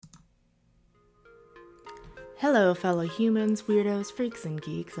Hello, fellow humans, weirdos, freaks, and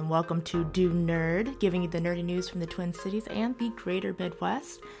geeks, and welcome to Do Nerd, giving you the nerdy news from the Twin Cities and the greater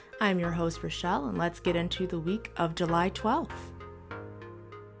Midwest. I'm your host, Rochelle, and let's get into the week of July 12th.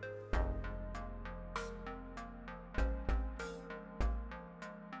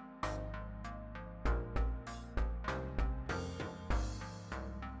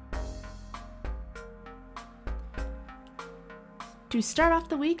 To start off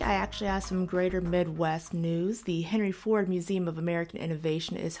the week, I actually have some greater Midwest news. The Henry Ford Museum of American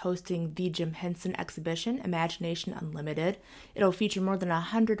Innovation is hosting the Jim Henson exhibition, Imagination Unlimited. It'll feature more than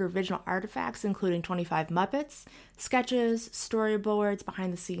 100 original artifacts, including 25 Muppets, sketches, storyboards,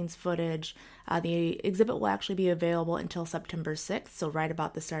 behind-the-scenes footage. The exhibit will actually be available until September 6th, so right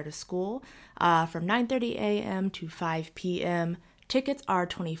about the start of school, from 9:30 a.m. to 5 p.m. Tickets are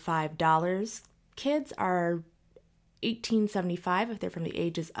 $25. Kids are $18.75 if they're from the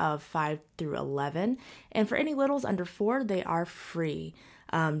ages of 5 through 11. And for any littles under 4, they are free.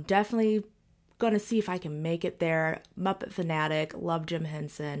 Definitely going to see if I can make it there. Muppet fanatic, love Jim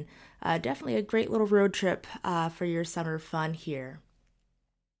Henson. Definitely a great little road trip for your summer fun here.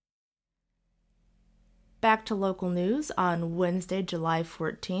 Back to local news. On Wednesday, July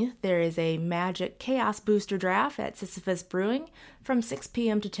 14th, there is a Magic Chaos Booster Draft at Sisyphus Brewing from 6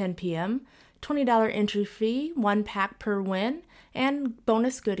 p.m. to 10 p.m. $20 entry fee, 1 pack per win, and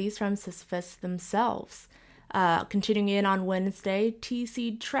bonus goodies from Sisyphus themselves. Continuing in on Wednesday,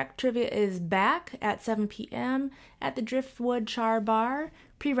 TC Trek Trivia is back at 7 p.m. at the Driftwood Char Bar.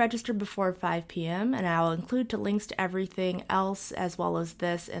 Pre-register before 5 p.m., and I'll include links to everything else as well as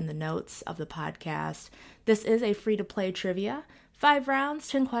this in the notes of the podcast. This is a free-to-play trivia. 5 rounds,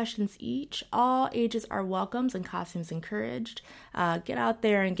 10 questions each. All ages are welcomes and costumes encouraged. Get out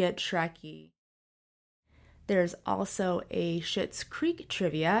there and get Trekkie. There's also a Schitt's Creek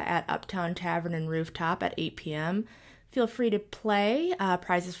trivia at Uptown Tavern and Rooftop at 8 p.m. Feel free to play.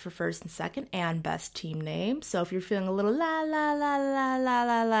 Prizes for first and second and best team name. So if you're feeling a little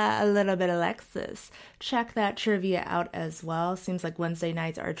a little bit Alexis, check that trivia out as well. Seems like Wednesday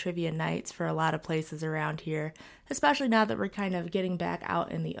nights are trivia nights for a lot of places around here, especially now that we're kind of getting back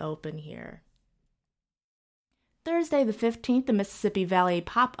out in the open here. Thursday the 15th, the Mississippi Valley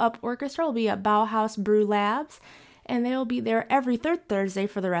Pop-Up Orchestra will be at Bauhaus Brew Labs, and they will be there every third Thursday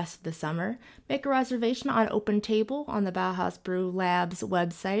for the rest of the summer. Make a reservation on Open Table on the Bauhaus Brew Labs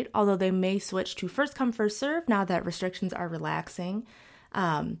website, although they may switch to first come, first serve now that restrictions are relaxing.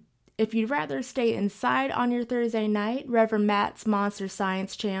 If you'd rather stay inside on your Thursday night, Reverend Matt's Monster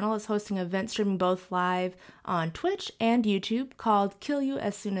Science channel is hosting an event streaming both live on Twitch and YouTube called Kill You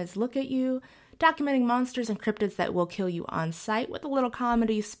As Soon As Look At You, documenting monsters and cryptids that will kill you on site with a little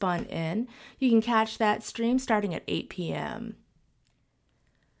comedy spun in. You can catch that stream starting at 8 p.m.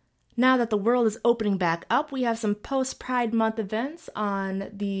 Now that the world is opening back up, we have some post-Pride Month events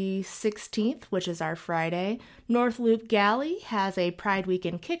on the 16th, which is our Friday. North Loop Galley has a Pride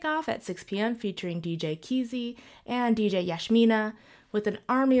Weekend kickoff at 6 p.m. featuring DJ Keezy and DJ Yashmina, with an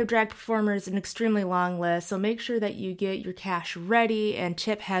army of drag performers, an extremely long list, so make sure that you get your cash ready and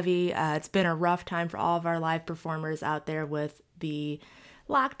tip heavy. It's been a rough time for all of our live performers out there with the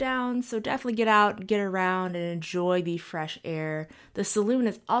lockdown, so definitely get out, get around, and enjoy the fresh air. The Saloon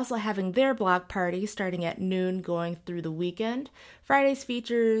is also having their block party starting at noon going through the weekend. Friday's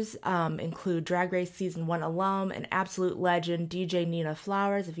features include Drag Race Season 1 alum and absolute legend DJ Nina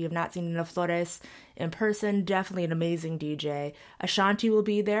Flowers. If you have not seen Nina Flores in person, definitely an amazing DJ. Ashanti will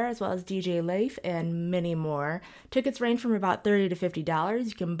be there, as well as DJ Leif and many more. Tickets range from about $30 to $50.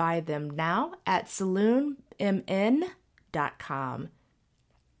 You can buy them now at saloonmn.com.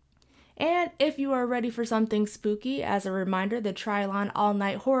 And if you are ready for something spooky, as a reminder, the Trylon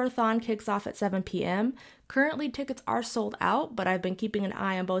All-Night Horror-thon kicks off at 7 p.m. Currently, tickets are sold out, but I've been keeping an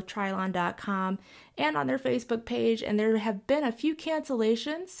eye on both Trylon.com and on their Facebook page, and there have been a few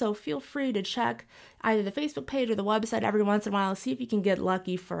cancellations, so feel free to check either the Facebook page or the website every once in a while to see if you can get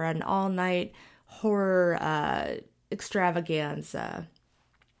lucky for an all-night horror extravaganza.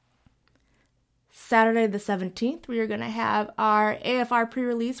 Saturday the 17th, we are going to have our AFR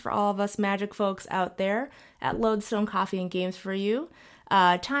pre-release for all of us magic folks out there at Lodestone Coffee and Games for You.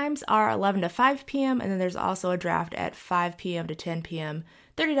 Times are 11 to 5 p.m., and then there's also a draft at 5 p.m. to 10 p.m.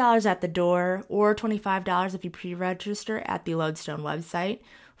 $30 at the door, or $25 if you pre-register at the Lodestone website.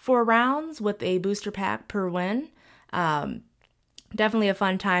 4 rounds with a booster pack per win. Definitely a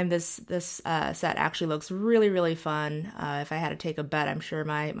fun time. This set actually looks really, really fun. If I had to take a bet, I'm sure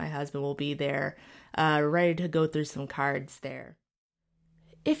my husband will be there, ready to go through some cards there.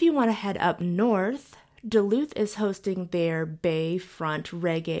 If you want to head up north, Duluth is hosting their Bayfront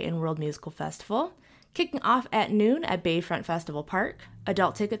Reggae and World Musical Festival. Kicking off at noon at Bayfront Festival Park.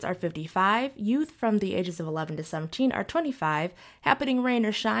 Adult tickets are $55. Youth from the ages of 11 to 17 are $25. Happening rain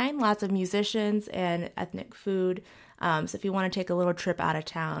or shine, lots of musicians and ethnic food. So if you want to take a little trip out of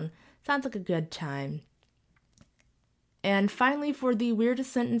town, sounds like a good time. And finally, for the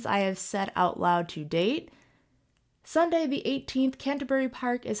weirdest sentence I have said out loud to date, Sunday the 18th, Canterbury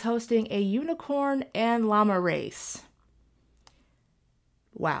Park is hosting a unicorn and llama race.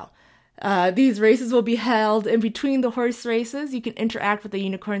 Wow. These races will be held in between the horse races. You can interact with the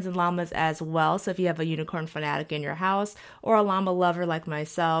unicorns and llamas as well. So if you have a unicorn fanatic in your house or a llama lover like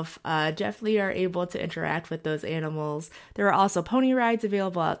myself, definitely are able to interact with those animals. There are also pony rides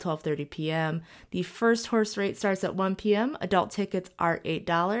available at 12:30 p.m. The first horse race starts at 1 p.m. Adult tickets are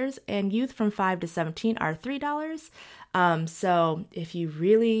 $8 and youth from 5 to 17 are $3. So if you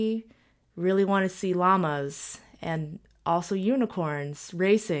really, really want to see llamas and also unicorns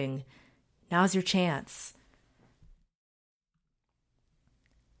racing, now's your chance.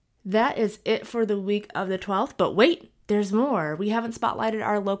 That is it for the week of the 12th, but wait, there's more. We haven't spotlighted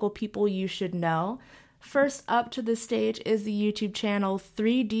our local people you should know. First up to the stage is the YouTube channel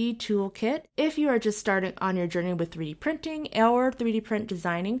 3D Toolkit. If you are just starting on your journey with 3D printing or 3D print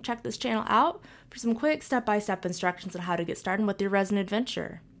designing, check this channel out for some quick step-by-step instructions on how to get started with your resin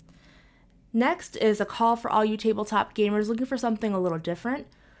adventure. Next is a call for all you tabletop gamers looking for something a little different.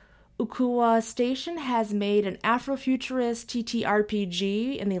 Ukuwa Station has made an Afrofuturist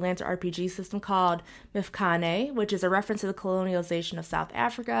TTRPG in the Lancer RPG system called Mifkane, which is a reference to the colonialization of South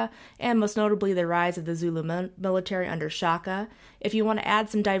Africa, and most notably the rise of the Zulu military under Shaka. If you want to add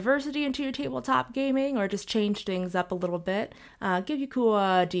some diversity into your tabletop gaming or just change things up a little bit, give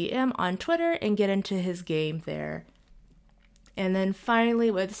Ukuwa a DM on Twitter and get into his game there. And then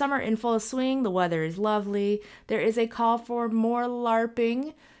finally, with summer in full swing, the weather is lovely. There is a call for more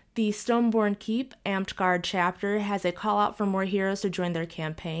LARPing. The Stoneborn Keep Amped Guard chapter has a call out for more heroes to join their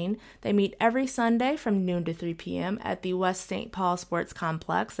campaign. They meet every Sunday from noon to 3 p.m. at the West St. Paul Sports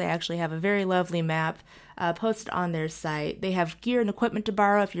Complex. They actually have a very lovely map posted on their site. They have gear and equipment to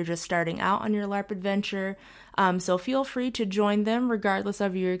borrow if you're just starting out on your LARP adventure. So feel free to join them regardless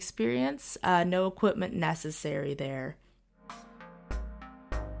of your experience. No equipment necessary there.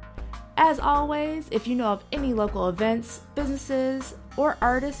 As always, if you know of any local events, businesses, or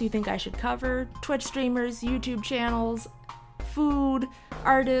artists you think I should cover, Twitch streamers, YouTube channels, food,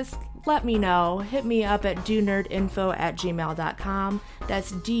 artists, let me know. Hit me up at dunerdinfo@gmail.com.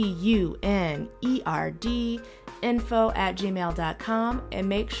 That's DUNERD info@gmail.com. And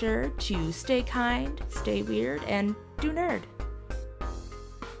make sure to stay kind, stay weird, and do nerd.